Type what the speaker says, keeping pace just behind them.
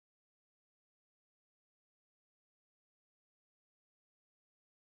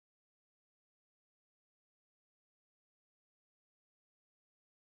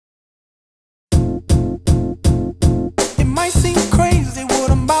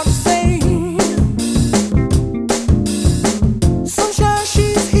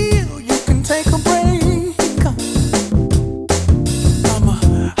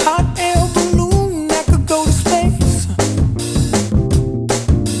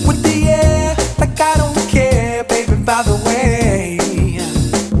by the way.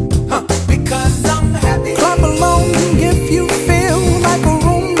 Because I'm happy. Clap along if you feel like a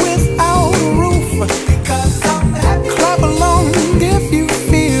room without a roof. Because I'm happy. Clap along if you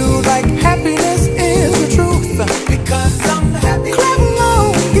feel like happiness is the truth. Because I'm happy. Clap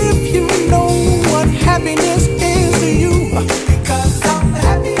along if you know what happiness is to you. Because I'm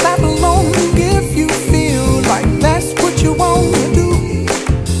happy. Clap along if you feel like that's what you want to do.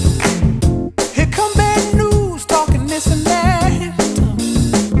 Here come bad news, talking this and that.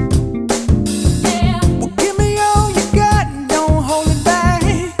 Yeah. Well, give me all you got and don't hold it back.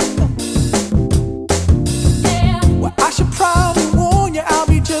 Yeah. Well, I should probably warn you, I'll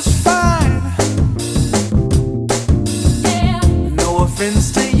be just fine. Yeah. No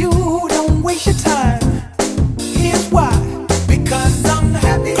offense to you, don't waste your time. Here's why. Because I'm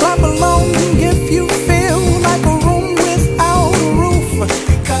happy. Clap along if you feel like a room without a roof.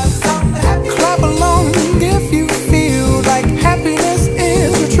 Because I'm happy. Clap along if you feel like happiness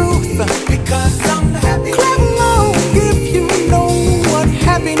is the truth. Because I'm happy. Clap along if you know what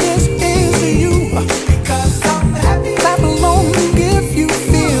happiness is to you. Because I'm happy. Clap along if you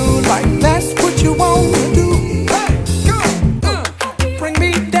feel like that's what you want to do. Hey, go! Bring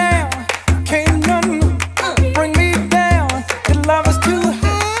me down, can't none bring me down. The love is too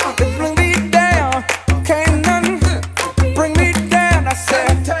high, bring me down, can't none bring me down. I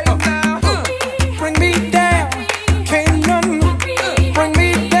said, bring me down, can't none bring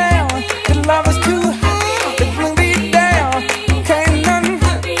me down. The love is too high, bring me down, can't none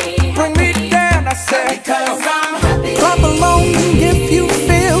bring me down. I said, because